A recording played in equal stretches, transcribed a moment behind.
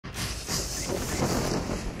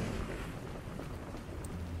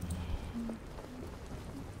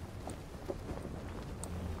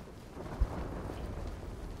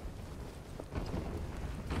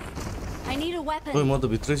need a weapon. ओइ म त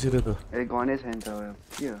भित्रै छिरे त ए गने छैन त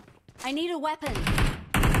के हो I need a weapon.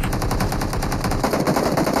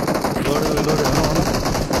 Load हैन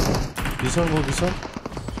भीषण गो भीषण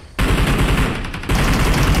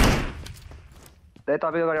त्यही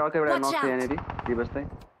तपाईको गरे अर्को एउटा नक्स यहाँनेरि दिवस चाहिँ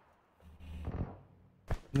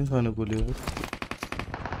नि छैन गोली हो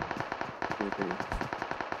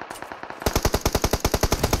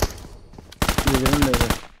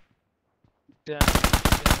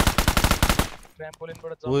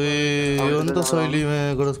ओए अन्त शैलीमा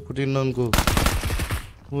गडस फुटिननको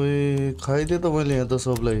ओए खाइदे त मैले यहाँ त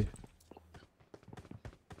सबलाई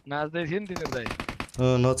नाच्दै थिए नि तिनीहरु दाइ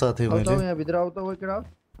नचाथे मैले यहाँ भित्र आउ त ओइ केडा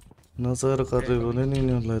नचाएर कार्य भने नि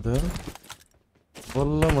उनीहरुलाई त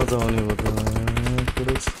बल्ल मजा आउने भयो त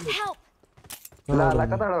ला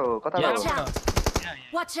कता हो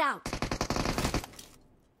Watch out.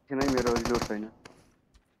 किन मेरो रिलोड छैन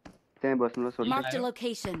त्यही बस्नु ल सोल्ट Mark the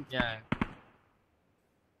location. यहाँ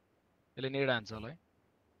यसले नेड हान्छ होला है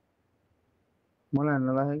मलाई हान्न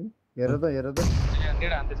लाग्यो कि हेर त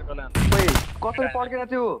नेड हान्दैछ कसले हान्छ ओइ कसरी पड्केन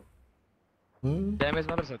त्यो ड्यामेज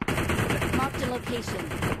मात्र छ Mark the location.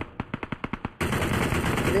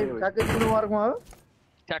 ए काके तिम्रो मार्कमा हो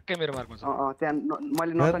ट्याक्कै मेरो मार्कमा छ त्यहाँ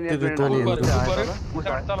मैले नसनिया तल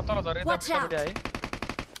झरे यतापट्टि आए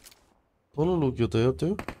तल लुक्यो त यो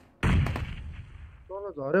त्यो तल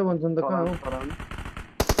झर्यो भन्छन् त कहाँ हो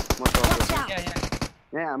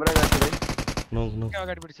यहाँ हाम्रो गाडी नक के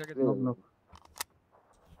अगाडि बढिसक्यो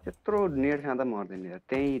त्यत्रो नेट खाँदा मर्दैन यार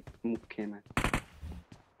त्यही मुख्यमा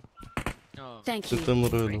Thank you. System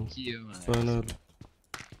Rollo final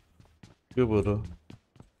के भरो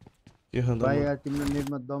के खाँदा भाइ यार तिम्रो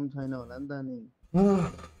नेटमा दम छैन होला नि त नि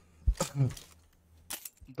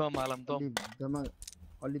दम हालम दम दम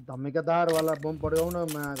अलि धमेकादार वाला बम पड्काउ न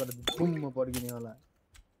मागर बुम पड्किने होला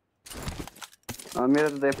मेरो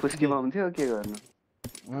त फुस्कीमा हुन्थ्यो के गर्नु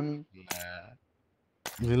अनि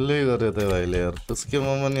मिल्दै गरे त भाइले यार उसके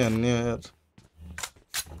मामा नि हन्ने यार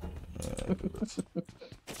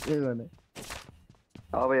के गर्ने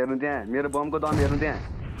अब हेर्नु त्यहाँ मेरो बमको दम हेर्नु त्यहाँ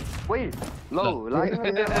ओइ लौ लाग्यो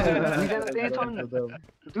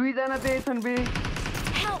दुईजना त्यही छन् बे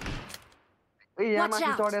ए यहाँ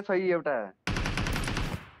माथि चढेछ एउटा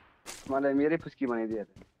मलाई मेरै फुस्की बनाइदिए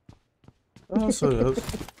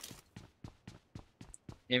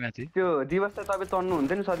त्यो दिवस त तपाईँ चढ्नु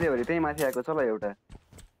हुन्थ्यो नि सधैँभरि त्यही माथि आएको छ ल एउटा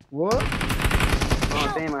हो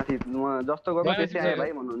त्यही माथि जस्तो गएको त्यसै आयो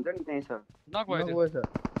भाइ भन्नुहुन्थ्यो नि त्यही छ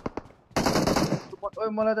ओइ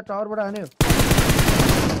मलाई त टावरबाट हान्यो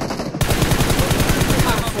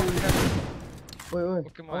ओइ ओइ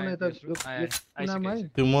आउन यता कुनामा है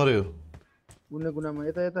त्यो मर्यो कुने कुनामा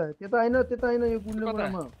यता हैन यो कुने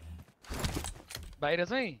कुनामा बाहिर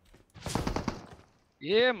चाहिँ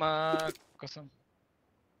ए मा कसम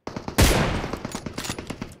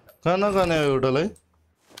खाना खाने एउटालाई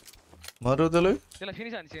मर्यो त्यसलाई त्यसलाई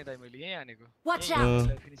फिनिस हानिसके दाइ मैले यही हानेको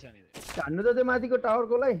फिनिस हानिदे हान्नु त त्यो माथिको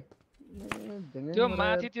टावरकोलाई त्यो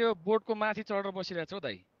माथि त्यो बोर्डको माथि चढेर बसिरहेछ हौ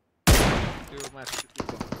दाइ त्यो माथि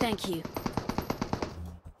Thank you.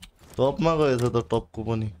 टपमा गएछ त टपको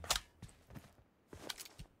पनि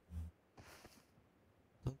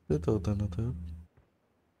टपै त हुँदैन त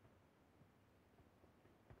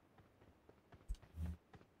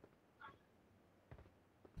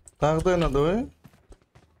ताक्दैन त है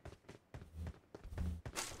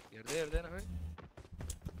हेर्दैन है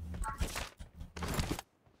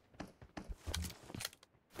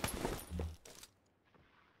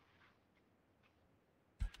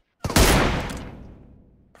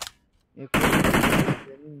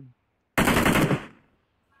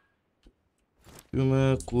त्यो मैं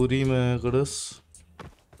कोरी में गडस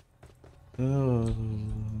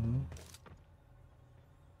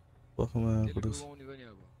पखमा गडस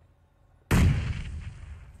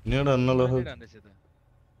नेड अन्न लह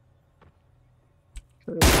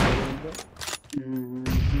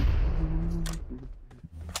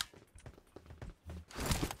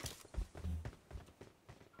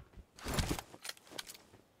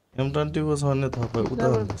M20 को सामने था पर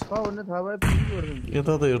उधर पाउने थाहा भए पिक गर्दैन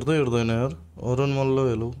यता त हेर्दैन यार अरुण मल्ल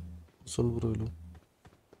हेलो सल्ब्रो हेलो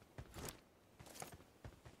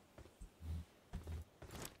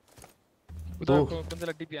उता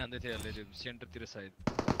कुनलाई टिपी हान्दै थियो यसले सेन्टरतिर सायद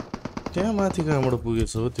त्यहाँ माथि कहाँबाट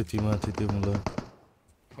पुगेछ हो त्यति माथि त्यो मलाई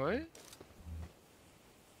है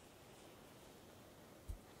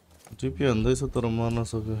टिपी हान्दैछ तर मार्न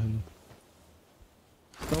सक्यो हैन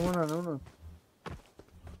सामान हानौ न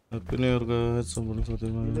पनि अर्को सम्बन्ध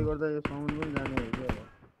साथैमा यसले गर्दा यो सामान पनि जाने हो के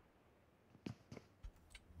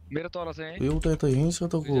मेरो तल चाहिँ एउटा त यही छ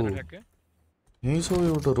त को यही छ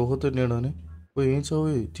एउटा रोको त नेडा ने ओ यही छ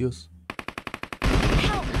ओइ थियोस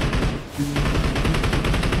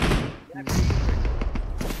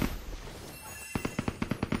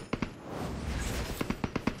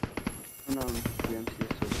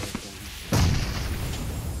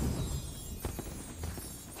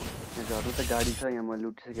गाडी छ यहाँ म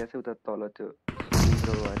लुटिसकेको छु उता तल त्यो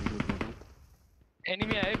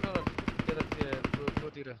एनिमी आयो ब्रदर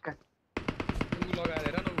त्यतातिर उ लगाएर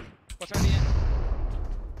हेर न पछाडी यहाँ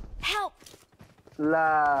Help! ला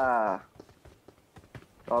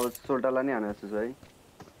अब सोल्टाला नै हाने जस्तो छ है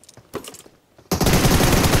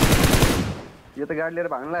यो त गाडी लिएर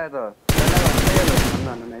भाग्न लाग्यो त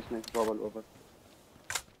नाइस नाइस बबल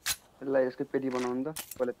यसलाई यसको पेटी बनाउनु त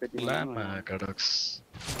पहिला पेटी बनाउनु मैं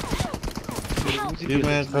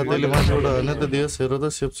खातेले मासुबाट हैन त दियो सेरो त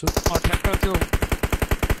सेप्छु ठ्याक्क त्यो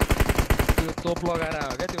तोप लगाएर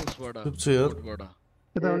आयो क्या त्यो उसबाट सेप्छु यार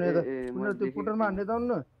यता आउने यता उनीहरु त्यो फुटरमा हान्ने त आउनु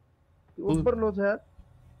न ऊपर लो छ यार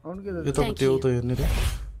आउनु के यो त त्यो त हेर्ने रे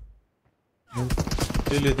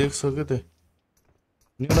त्यसले देख्छ के त्यो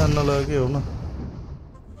निड हान्न लाग्यो हो न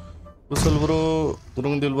कुशल ब्रो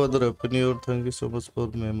गुरुङ दिलबहादुर पनि और thank you so much for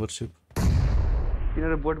membership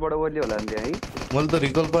तिनीहरु बोटबाट ओर्लियो होला नि त्यहाँ है मैले त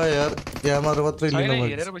रिकल पाए यार क्यामेरा मात्रै लिन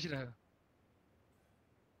मैले हेरेर बसिरहेको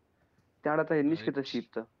त्यहाँबाट त निस्क्यो त शिप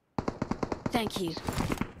त Thank you.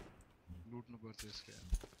 लुट्नु पर्छ यसको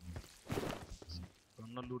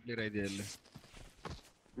भन्न लुट लिएर आइदियो यसले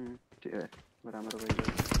ठीक है राम्रो भयो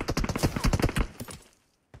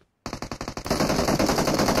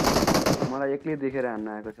मलाई एक्लै देखेर हान्न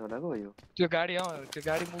आएको छ होला को यो त्यो गाडी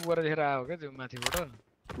मुभ गरेर देखेर आयो क्या त्यो माथिबाट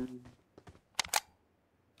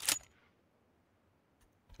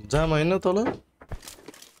जाम हैन तल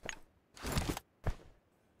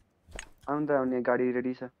आउनु त आउने गाडी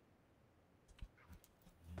रेडी छ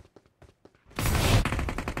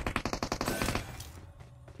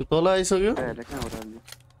तल आइसक्यो हेर कहाँ हो र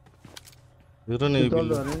हेर न तल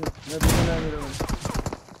बिल हरे यहाँ मेरो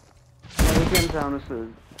लोकेसन आउनुस्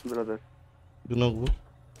ब्रदर जुनको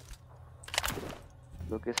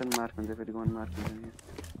लोकेसन मार्क हुन्छ फेरि गन मार्क हुन्छ नि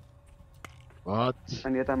हट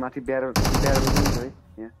अनि यता माथि ब्यारल पनि छ है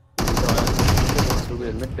यहाँ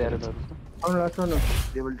हेलमेट ब्यारलहरु छ आउनु लाग्छ न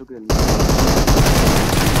लेभल 2 को हेलमेट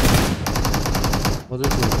मजे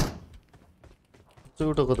छ त्यो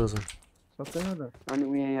एउटा कता छ सक्दैन र अनि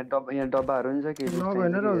यहाँ डब्बाहरु नि छ के नक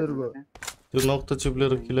हैन र हजुरको त्यो नक त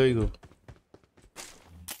चिप्लेर खिलाइगयो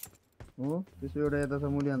हो त्यसो एउटा यता छ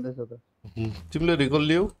मुली हान्दैछ त तिमीले रिकल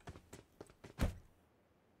लियौ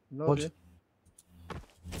ल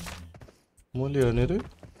मैले हाने रे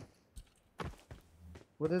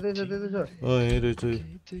हो त्यतै छ यही रहेछ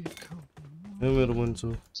यो मेरो मान्छे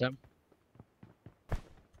स्याम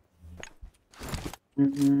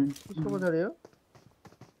उसको पछाडि हो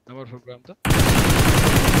नम्बर प्रोग्राम त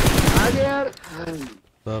आगे यार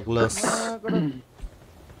बाग्लास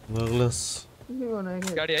के बनाए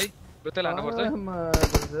गाडी है बेतल हान्नु पर्छ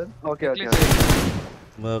ओके ओके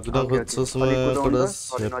बाग्दा खोज्छस् म कडस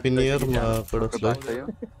ह्यापी न्यू इयर म कडसलाई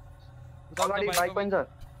अगाडि बाइक पनि छ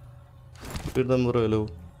पिर्दम bro hello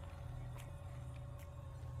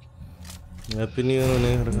happy new year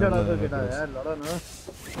ने केटा यार लड न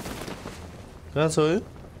कहाँ छ यो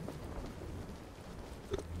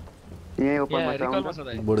यही ओपनमा छ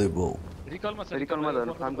बडे बो रिकलमा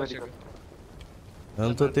झर्नु काम गरिको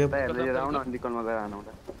हम त त्यहाँ लिएर आउन अनि रिकलमा गएर आउनु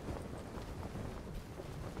होला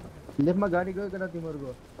लेफ्टमा गाडी गयो केटा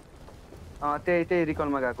तिमीहरुको त्यही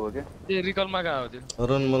रिकलमा गएको हो के त्यो रिकलमा गयो त्यो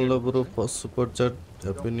Arun Malla bro first super chat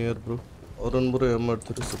happy new year bro Arun bro MR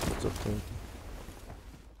 3 super chat thank you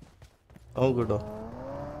आओ गडा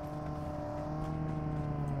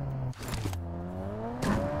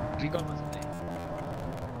रिकलमा छ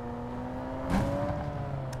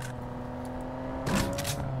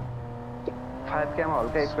 5 क्याम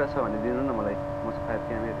हल्का एक्स्ट्रा छ भने दिनु न मलाई म 5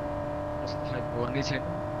 क्याम हेर्छु भन्ने छैन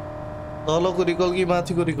तलको रिकल कि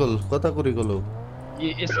माथिको रिकल कताको रिकल हो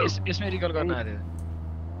यसमै रिकल गर्न आयो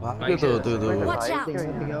भाग्यो त त्यो Watch out!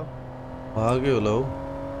 भाग्यो होला हो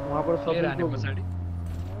वहाँ पर सब हाने पछाडी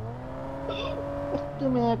कस्तो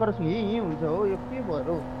मेया करस यही हुन्छ हो यो के भएर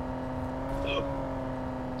हो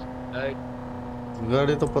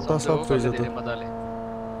गाडी त पत्ता सब रहेछ त मजाले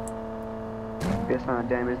त्यसमा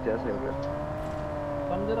ड्यामेज दिएछ एउटा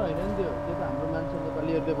सम्झेर हैन नि त्यो त हाम्रो मान्छेले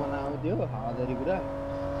कलियरले बनाएको थियो हावादारी कुरा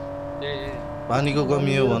पानीको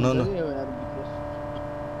कमी हो भन न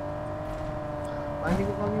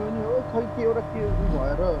पानीको कमी हो नि हो खै के एउटा के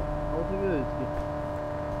भएर आउँछ के यसले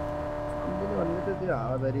हामीले भन्ने त त्यो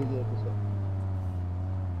हावादारी दिएको छ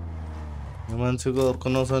मान्छेको अर्को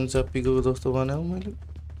नसन च्याप्पीको जस्तो भनेको मैले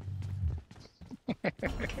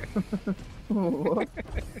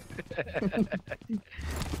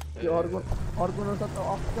यो अर्को नसा त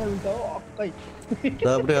अक्कै हुन्छ हो अक्कै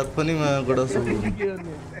दाब्रे हात पनि मागडा सब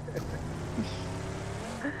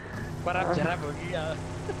खराब झराब हो कि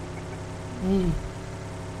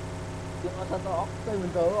त्यो नसा त अक्कै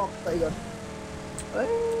हुन्छ हो अक्कै गर्छ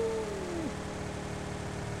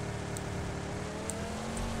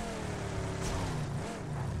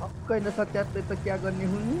ढुक्कै नसच्यात्दै त क्या गर्ने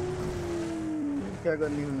हुन् क्या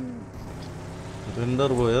गर्ने हुन्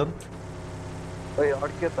रेंडर वो यार ओए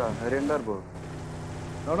अड्के त रेन्डर भयो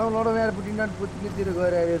लडौँ यार पुटिन पुटिनेतिर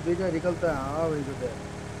गएर आयो दुईटा रिकल त हावा भएको त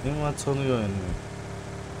ये मात छन् यो हैन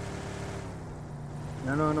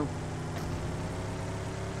नानो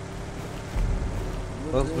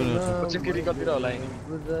 10 मिनट पछि के रिकलतिर होला नि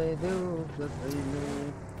बुझाइदेऊ कसैले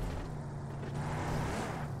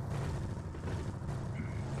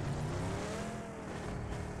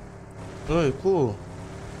ओए को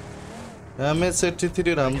NZXT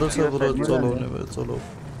राम्रो छ ब्रो चलाउने भए चलाऊ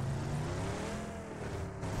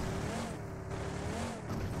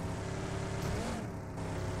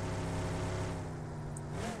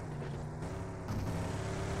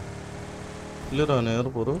ले रहने यार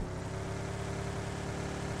पुरो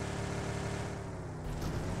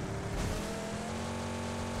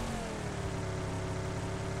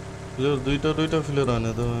प्लेयर दुईटा फिलेर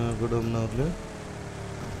रहने त गुडमनाहरुले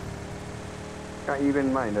का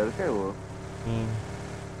इभेन्टमा हैन के हो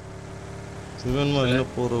इभेन्टमा हैन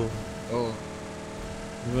पुरो हो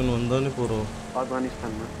इभेन्ट भन्दा नि पुरो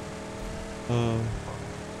अफगानिस्तानमा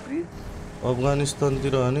अफगानिस्तान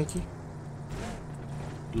तिर हाने कि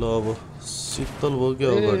ल अब शीतल भयो कि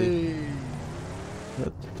अगाडि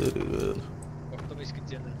तेरी एकदम स्किन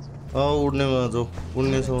चेन्ज हुन्छ उड्नेमा जाऊ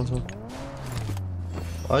उड्ने छ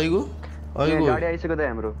आइगो गाडी आइसक्यो त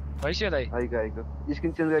हाम्रो भइसक्यो दाइ आइगो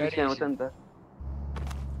स्क्रिन चेन्ज गरेपछि आउँछ नि त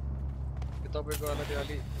तपाईको अलि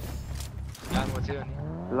अलि लामो थियो नि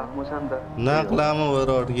लामो छ नि त नाक लामो भएर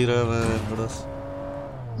अड्किरहेको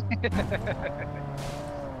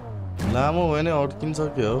लामो भयो नि अड्किन्छ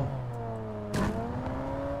के हो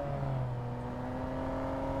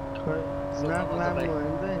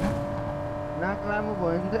नाक लामो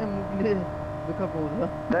भयो नि त मुखले दुःख पाउँछ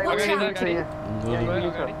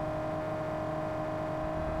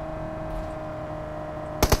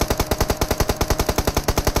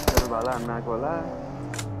भाला नाक होला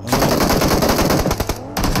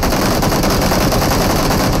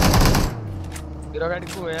मेरो गाडी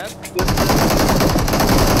को यार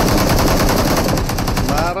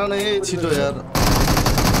मार न ए छिटो यार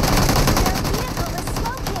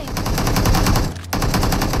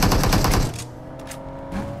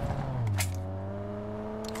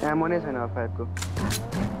एमो नै छैन फाइभको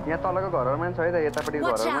यहाँ तलको घरहरुमा नि छ है त यतापट्टिको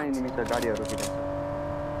घरहरुमा इनिमी छ गाडीहरु किन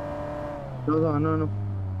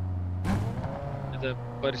त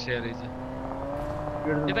परिसर रहेछ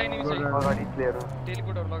यता इनिमी छ अगाडि प्लेयर हो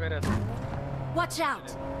टेलिपोर्टर लगाइरहेछ Watch out!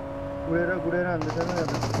 गुडेर हान्दैछ नि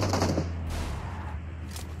यता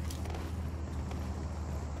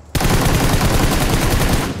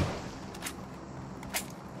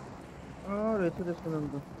रहेछ त्यसको नाम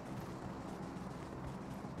त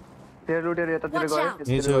तेल लुटेर यतातिर गयो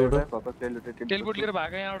टेलिपोर्ट लिएर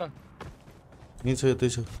भाग यहाँबाट नि छ यतै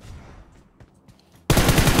छ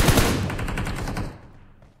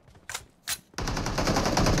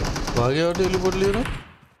भाग्यो टेलिपोर्ट लिएर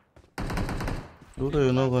लुटे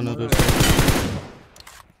नगर्ने रहेछ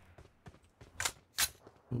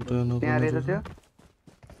त्यहाँ रहेछ त्यो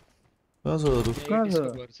कहाँ छ अरू कहाँ छ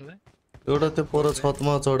एउटा त्यो पर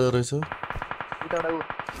छतमा चढेर रहेछ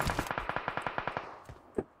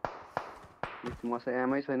मसँग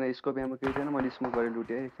एमै छैन स्कोप एमो केही छैन मैले स्मोक गरेर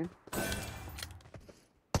लुटेँ एकछिन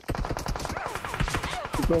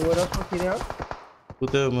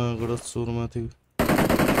उतामा गएर सुरमाथि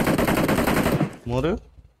मर्यो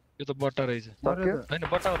यो त बट्टा रहेछ हैन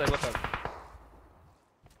बट्टा हो दाइ बट्टा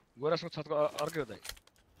गोरासको छतको अर्कै हो दाइ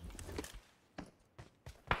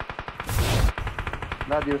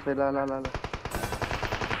ला दियोस् ला ला ला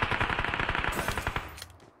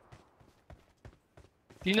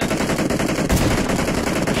तीन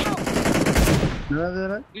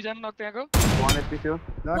दुईजना नक त्यहाँको 1 एचपी थियो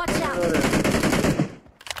लास्ट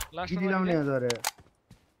लाउने अरे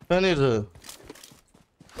कहाँनिर छ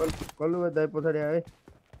कल्लु दाइ पछाडि आए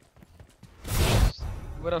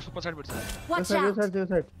गोरासको पछाडि पर्छ Watch out! त्यो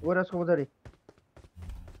साइड ओरासको पछाडि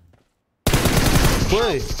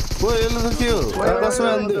ओए ओए यसले त के हो आकाशमा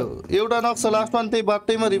हान्दियो एउटा नक्सा लास्टमा त्यही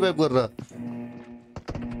बाटैमा रिभाइभ गरेर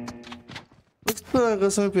कस्तो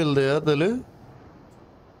आकाशमा पेल्दै यार तैले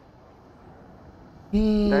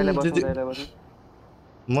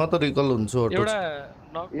म त रिकल हुन्छु एउटा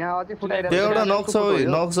यहाँ अझै फुटाइरहेको एउटा नक्सा हो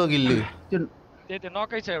नक्सा गिल्ली त्यो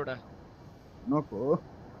नकै छ एउटा नक हो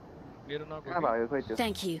मेरो नक कहाँ भाग्यो खोइ त्यो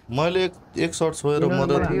Thank you. मैले एक सर्ट छोएर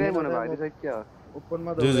मरेर रिभाइभ हुन भाग्यो चाहिँ के हो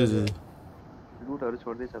ओपनमा जी जी जी लुटहरु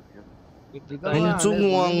छोड्दै छ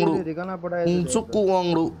उन्चुक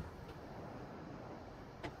वाङ्डु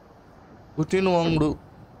कुटिन वाङ्डु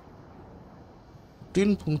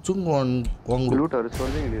 15 पुङचुङ वाङ्गु लुटहरु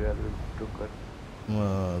छोड्दै हिँडिरहेको टुक्कर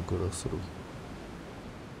कुरा सुरु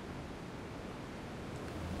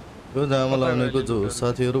यो जामा लाउनेको जो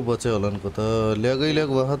साथीहरु बचे होलान् कता ल्यागै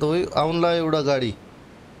ल्याग भए त ओइ आउनला एउटा गाडी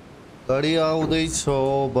आउँदै छ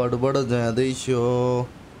बडबड जाँदै छ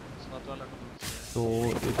तो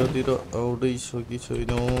यतातिर आउँदै छ कि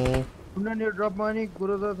छैन सुन्न नि ड्रपमा नि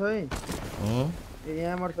गुरो त छ है ए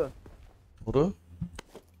यहाँ मर्छ र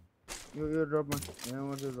यो ड्रपमा यहाँ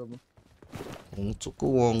मर्छ ड्रपमा हुँचुको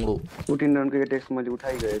वाङ्गो पुटिन रनको टेक्स्ट मैले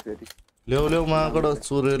उठाइ गए फेरि ल्याउ माकड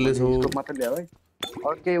चोरेले छौ मात्र ल्याउ है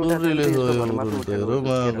अर्कै चोरेले हेर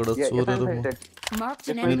माकड चोरेर Marked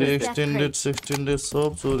an मेरो enemy एक्सटेन्डेड सेक्सटेन्डेड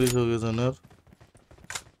सब चोरी सकेछन् यार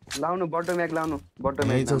लाउनु बटो म्याग लाउनु बटो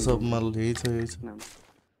यही म्याग छ सब माल यही छ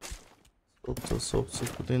सब छ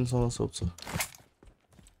पुटिनसँग सब छ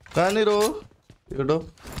कहाँनिर हो यो डप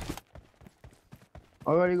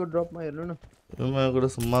अगाडिको ड्रपमा हेर्नु न यो माकड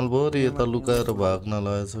मालभरि यता लुकाएर भाग्न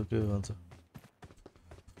लागेछ के भन्छ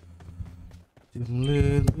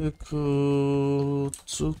तिमीले देखो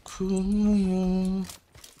चुखुया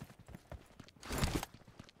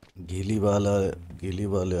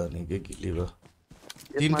गिलीवाले अनि के गिलीवा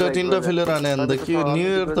तीनटा फेलेर आने अन्त के न्यू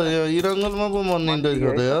इयर त इरङ्गलमा पो मनाइँदैछ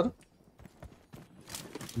त यार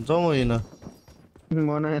जाउँ होइन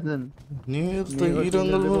मनाएछन् न्यू इयर त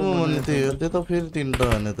इरङ्गलमा पो मनाइथे यार त्यता फेरि तीनटा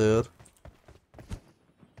आने त यार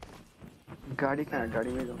गाडी कहाँ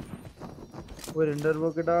गाडीमै जाउँ ओइ रेन्डर बो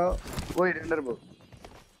केटा ओइ रेन्डर बो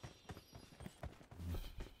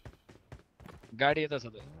गाडी यता छ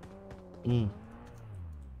त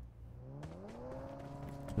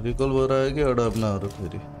रिकल भएर आयो कि अडाप्नाहरू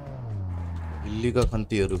फेरि हिल्लीका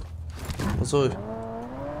खन्तीहरू कसो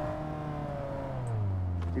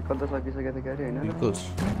रिकल त सकिसकेको थियो गाडी हैन रिकल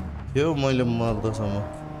थियो मैले मार्दासम्म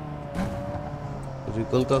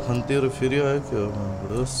रिकलका खन्तीहरू फेरि आयो क्या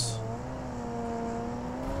माकडस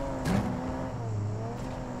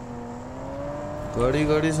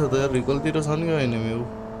गाडी छ त यार रिकलतिर छ नि होइन मेरो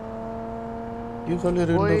के खाले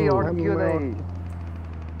ओइ रेन्डर अड्कियो दाइ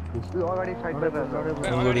त्यो अगाडि साइड बाट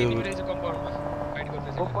अगाडि निमेरै चाहिँ कम्पाउन्डमा फाइट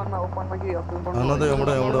गर्दैछ ओपनमा के कम्पाउन्ड आना त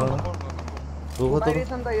एउटा रोग त बाहिर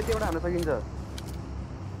छ नि त यतिबाट हान्न सकिन्छ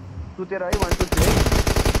सुतेर है 1 2 3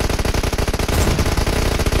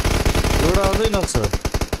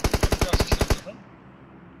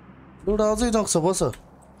 एउटा अझै नक्छ बस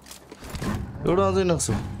एउटा अझै नक्छ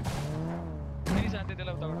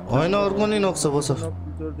होइन अर्को नि नक्छ बस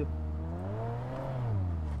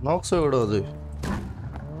नक्छ एउटा अझै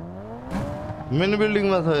मेन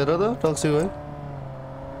बिल्डिङमा छ हेर त टक्सी भाइ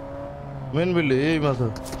मेन बिल्डिङ यहीमा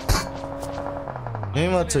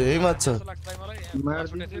छ यही माछ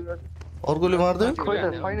अर्कोले मार्दै खोइ त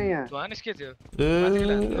छैन यहाँ ध्वानिस के थियो ए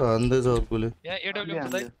हान्दैछ अर्कोले यहाँ एडब्ल्यू छ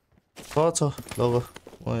दाइ छ लग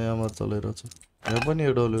म यहाँ मार चलाइरहेको छु यहाँ पनि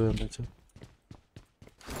एडब्ल्यू हान्दैछ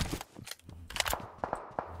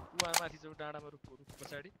उहाँ माथि जो डाँडामा रुख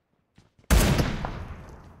पछाडि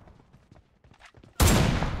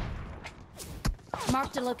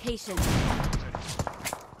Marked a location.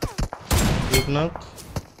 एक नाक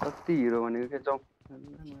कति हिरो भनेको के जाउँ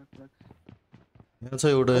यहाँ छ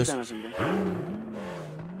एउटा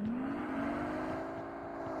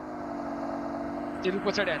त्यो रुख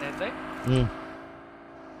पछाडि हाने दाइ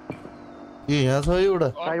ए यहाँ छ एउटा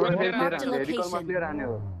साइबर फेरि रिकलमा प्लेयर हान्ने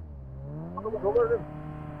हो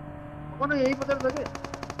कोन यही पत्र छ के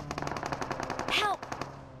Help!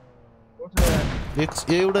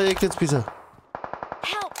 एउटा एक एचपी छ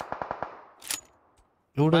Help!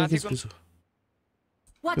 एउटा एक एचपी छ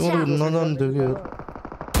Watch त्यो out! नजानु थियो कि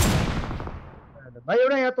भाइ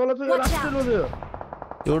एउटा यहाँ तल छ यो लास्ट लो थियो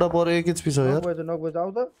एउटा पर एक एचपी छ यार नक भएछ आउ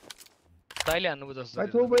त दाइले हान्नुको जस्तो भाइ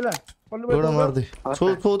थौ पहिला एउटा मार्दै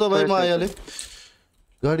छौ त भाइ म आइहाले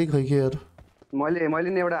गाडी खै के यार मैले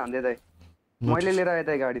नि एउटा हान्दै दाइ मैले लिएर आए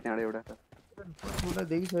दाइ गाडी त्यहाँबाट एउटा पुरा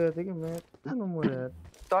देखिसकेको थिएँ कि म कहाँ मरे यार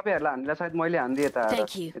तपाईहरुलाई हान्दिला सायद मैले हान्दिए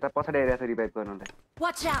Thank you. यता पछाडी एरिया छ रिभाइभ गर्नलाई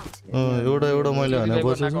Watch out! एउटा मैले हाने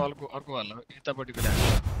बसेछु अर्को हाल्नु यतापट्टिको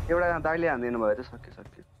ल्यान्ड एउटा दाइले हान्दिनु भयो त सक्यो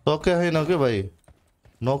सक्यो छैन के भाइ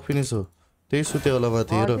नक फिनिस हो त्यही सुत्यो होला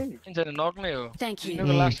माथि हेर किन नक नै हो Thank you.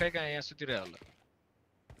 तिनीको लास्ट कहाँ यहाँ सुतिरह्यो होला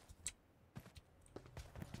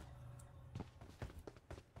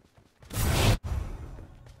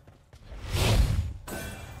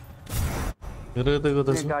हेर यताको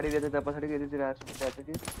त गाडी रेत त्यता पछाडी यतितिर आएको छ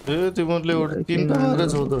कि ए तिमीले एउटा तीनटा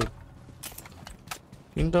मारेछौ त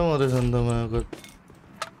तीनटा मारेछ नि त माको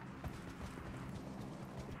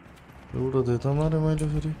एउटा त त मारे मैले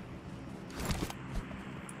फेरि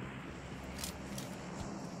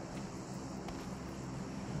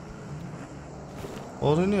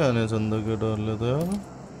अरू नि हानेछन् त केटाहरूले त यार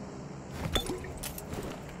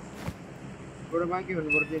एउटा बाँकी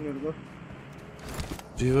हुनुपर्छ यिनीहरूको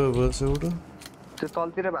जीवा बस एउटा त्यो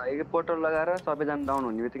तलतिर भागेको पोर्टल लगाएर सबैजना डाउन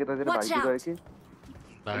हुने बित्तिकै त्यतिर भागिदियो कि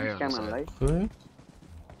स्क्यामरलाई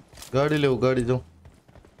गाडी ल्याऊ गाडी जाऊ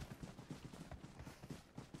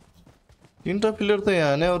तीनटा प्लेयर त यहाँ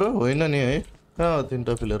हाने र होइन नि है कहाँ हो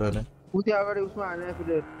तीनटा प्लेयर हाने उति अगाडि उसमा हाने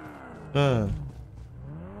प्लेयर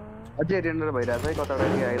अझै रेन्डर भइरहेछ है कताबाट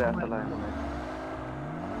के आइरहेछ होला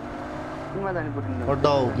कुमा जाने पुग्नु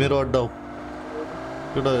अड्डा हो मेरो अड्डा हो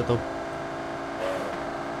केटा यता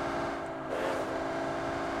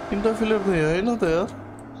तीनटा प्लेयर त यहाँ होइन त यार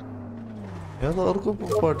यहाँ त अर्को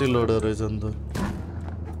पार्टी लडेर रहेछ नि त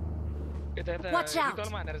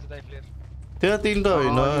त्यहाँ तीनटा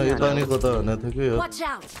होइन यता नि कता हाने थियो कि यार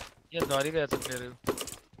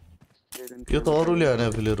यो त अरूले हाने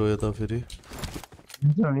प्लेयर हो यता फेरि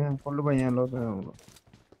पल्लो भाइ यहाँ लड्छ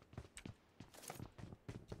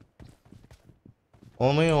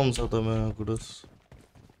अमै आउँछ त मैं कुडस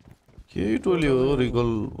के टोली हो रिकल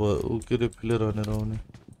के रे प्लेयर हानेर आउने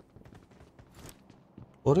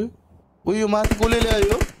अरे ओ यो माथि कोले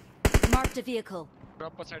ल्यायो Marked a vehicle.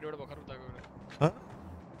 ड्रप पछाडीबाट भर्खर उता गयो ह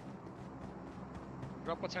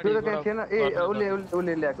ड्रप पछाडी त्यो त्यहाँ थिएन ए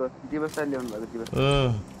उले ल्याएको दिवसलाई ल्याउनु भएको दिवस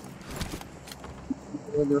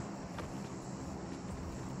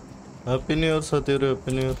हैप्पी न्यू इयर साथीहरु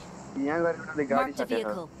हैप्पी न्यू इयर यहाँ गएर एउटा गाडी Marked a छाटेर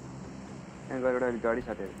vehicle. यहाँ गएर एउटा गाडी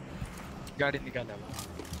छाटेर गाडी निकाल्यो अब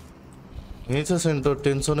यही छ सेन्टर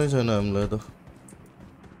टेन्सनै छैन हामीलाई त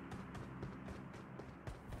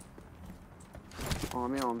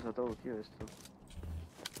अमे आउँछ त हो के हो यस्तो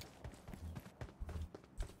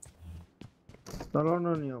चलाउन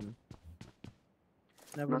नि हम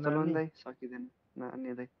नचलाउँदै सकिदैन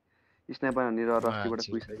नानीदै स्नाइपर हानेर रस्तीबाट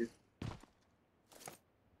पुगिसक्यो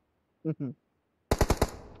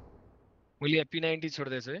मैले P90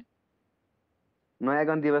 छोड्दैछु है नयाँ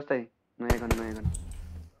गन दिवस त नयाँ गन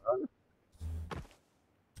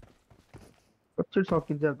कच्चे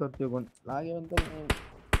सकिन्छ तर त्यो गन लाग्यो भने त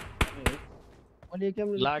मैले केम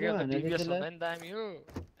लाग्यो भने टिभीएस हुँदा नि दामी हो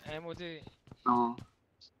एमो चाहिँ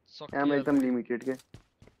एमो एकदम लिमिटेड के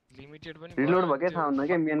लिमिटेड पनि रिलोड भके थाहा हुन्न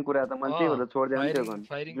के मेन कुरा त मैले त्यही भएर छोड्दिएँ त्यो गन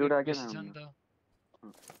एउटा के थाहा हुन्न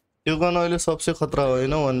त्यो गन अहिले सबसे खतरा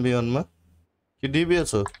होइन 1v1 मा कि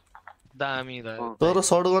डीबीएस हो दामी दा तर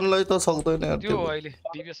शटगनलाई त सक्दैन यार त्यो अहिले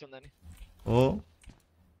डीबीएस भन्दा नि हो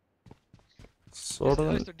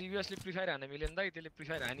शटगन यस्तो डीबीएस ले प्रिफायर हान्न मिलेन दाइ त्यसले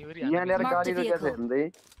प्रिफायर हानी गरी यहाँ ल्याएर गाडी रोकेछ हेर्दै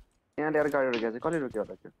यहाँ ल्याएर गाडी रोकेछ कसले रोक्यो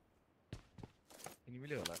होला त्यो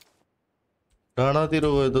तिमीले होला डाँडातिर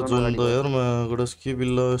गयो त जुन त यार गडस के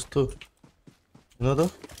बिल्ला यस्तो हैन त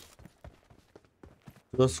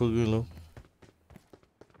 10 किलो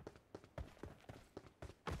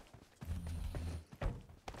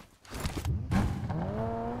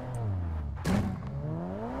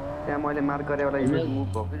त्यहाँ मैले मार्क गरे एउटा इमेज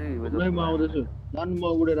मुभ भएको म आउँदैछु जान म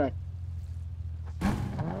उडेर आए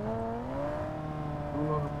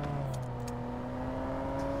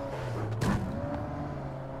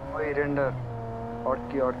ओइ रेन्डर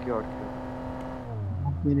अड्की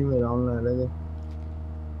मेरी भएर आउन लाग्यो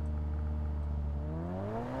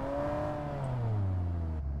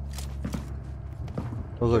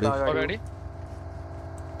अगाडि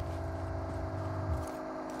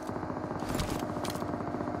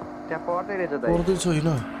त्यहाँ पर्दै रहेछ दाइ पर्दै छैन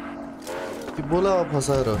कि बोला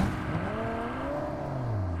फसाएर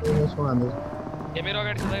यसो हान्दै ए मेरो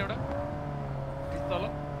अगाडि छ एउटा तल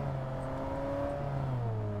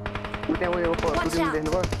त्यहाँ उयो पुटिङ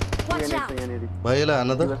देख्नुभयो यहाँनिर भाइ यसलाई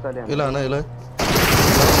हान त यसलाई हान यसलाई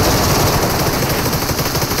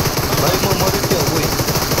भाइ म मरे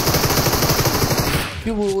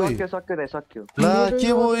के हो ओइ सक्यो दाइ सक्यो ला के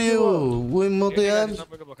हो यो ओइ म त यार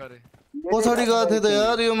पछाडी गएको थिएँ त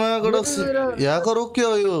यार यो मायाबाट ह्याकर हो के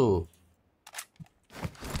हो यो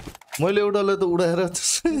मैले एउटालाई त उडाएर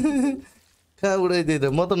कहाँ उडाइदिए त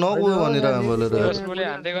म त नगयो भनेर बोलेर गोली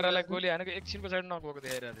हान्दै गरालाई गोली हानेको एकछिन पछाडी नगएको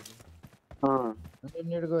देखाइरहेको थियो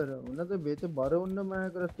नेट गएर हुन त भेट भरे उन्न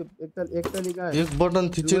मायाको रस्ते एकताली का एक बटन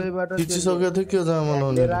थिचिसकेको थियो के जाम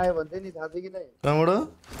लाउने आयो भन्थे नि थाहा थियो कि नै कहाँबाट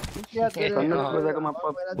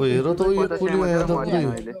ओ हेर त यो पुली यहाँ त पुरै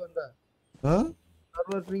ह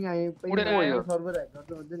सर्भर स्ट्रिङ आए पहिला सर्भर ह्याक गर्छ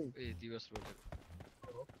भन्छ नि ए दिवस रोटेर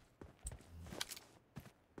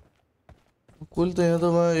कुल त यहाँ त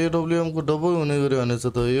एडब्ल्युएम को डबल हुने गरी हानेछ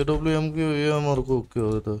त एडब्ल्युएम को एएमआर को के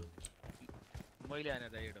हो त मैले हाने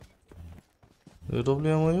त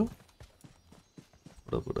एडब्ल्युएम हो यो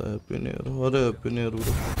बडा हैप्पी न्यू इयर अरे happy new year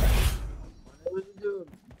bro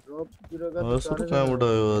drop तिर हजुर कहाँबाट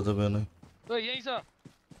आयो आज बिहान त यही छ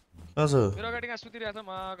कहाँ छ मेरो अगाडि कहाँ सुतिरहेछ म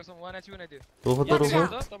कसम 1 एचपी नै थियो रोख त रोख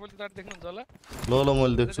तपाईले त देख्नुहुन्छ होला ल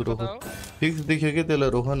मैले देख्छु रोख फिक्स देख्यो कि त्यसलाई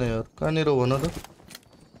रोख न यार कहाँनिर भन त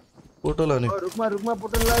पोटल हाने रुकमा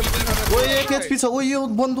पोटल लायो ओए 1 एचपी छ ओ यो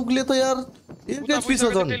बन्दुकले त यार 1 एचपी छ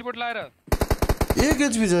झन् टेलिपोर्ट लाएर 1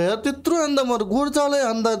 एचपी छ यार त्यत्रो हान्दा मर गोर्चाले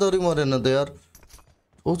हान्दा धरि मरेन त यार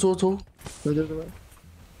छौ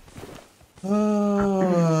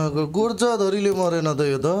गोर्चा धरीले मरेन त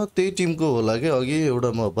यो त त्यही टिमको होला के अघि एउटा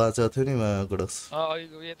म बाचा थियो नि मायागडस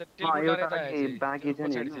यो त टेलिपोर्ट लाएर बाँकी छ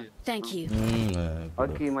नि Thank you.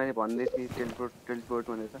 अघि मैले भन्दै थिएँ टेलिपोर्ट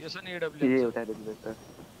भनेर यो छ नि एडब्ल्यू एउटा टेलिपोर्ट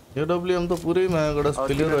एडब्ल्यूएम त पुरै मायागडस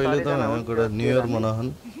प्लेयर अहिले त मायागड न्यू इयर मनाहन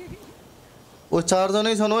ओ 4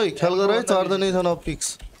 जनै छन् ओइ ख्याल गर है 4 जनै छन् फिक्स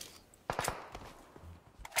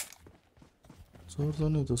 4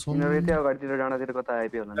 जनै त छन् यिनीहरु यतै अगाडितिर डाँडातिर कता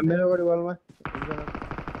आइपी होला मेरो अगाडि बलमा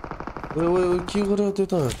ओए के गर्यो त्यो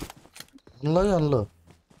त हान्ला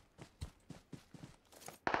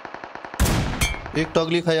एक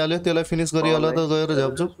टगली खाइहाल्यो त्यसलाई फिनिश गरिहाल्यो त गएर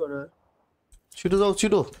झ्याप्छु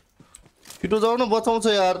छिटो जाऊ न बचाउँछ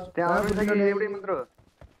यार त्यहाँ अरु छ कि एउटै मात्र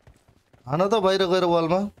हान त बाहिर गएर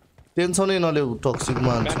वालमा टेन्सनै नलेऊ टक्सिक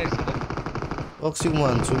मा हान्छु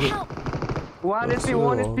 1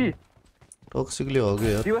 HP टक्सिकले हो के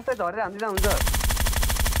यार दिवसै झरेर हान्दिदा हुन्छ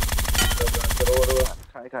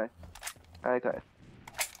खाए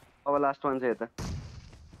अब लास्ट वान चाहिँ यता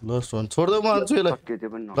लास्ट वान छोड्दै म हान्छु यसलाई के त्यो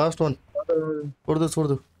पनि last one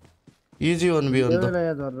छोड्दे easy one be अन्त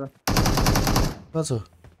कहाँ छ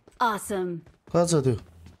Awesome. कहाँ छ त्यो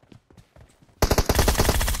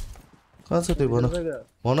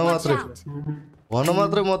भन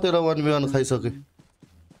मात्रै म तेरो 1v1 खाइसके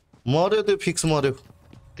मर्यो त्यो फिक्स मर्यो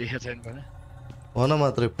देखे छैन भने भन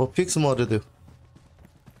मात्रै फिक्स मर्यो त्यो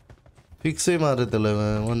फिक्सै मार्यो त्यसलाई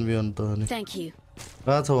 1v1 त अनि Thank you.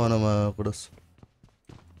 कहाँ छ भन मा कुडस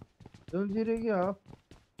जुलजिरे के हो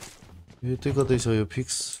यतै कतै छ यो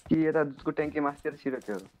फिक्स कि यता दुधको ट्याङ्की मास्टर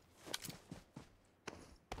छिरेको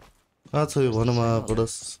कहाँ छ यो भन मा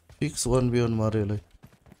कुडस फिक्स 1v1 मार्यो यसलाई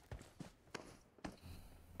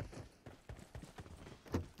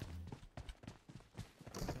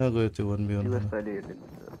कहाँ गयो त्यो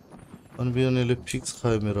 1v1 यसले फिक्स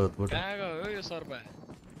खायो मेरो हातबाट कहाँ गयो यो सर्पा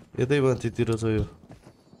यतै माथितिर छ यो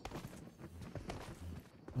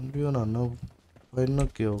 1v1 हान्न पाइन्न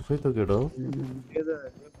के हो खै त केटा हो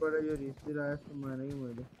एकपल्ट यो रिसतिर आएछ माने कि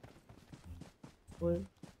मैले ओए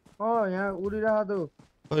यहाँ उडिरहेको त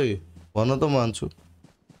खै भन त मान्छु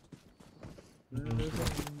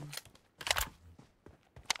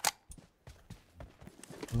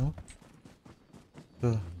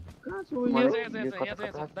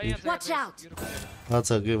Watch out.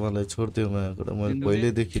 अच्छा के मलाई छोड्दियो मायाको मैले पहिले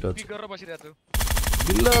देखिरहेको छु गरेर बसिरहेको छु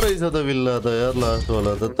बिल्ला रहेछ त बिल्ला त यार लास्ट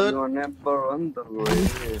वाला त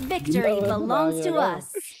Victory belongs to us.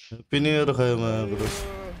 पिनियर खायो मायाको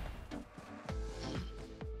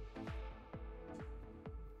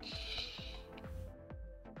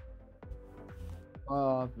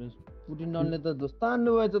पुटिनले त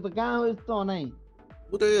दोस्तान्नु भएछ त कहाँ हो यस्तो अनाइ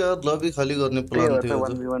पुरै यार लबी खाली गर्ने प्लान थियो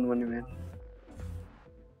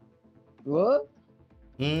हो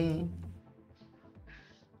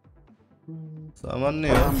सामान्य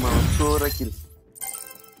हो 16 किल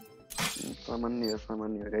सामान्य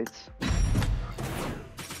गाइस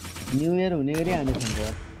न्यू इयर हुने गरी हाने छन्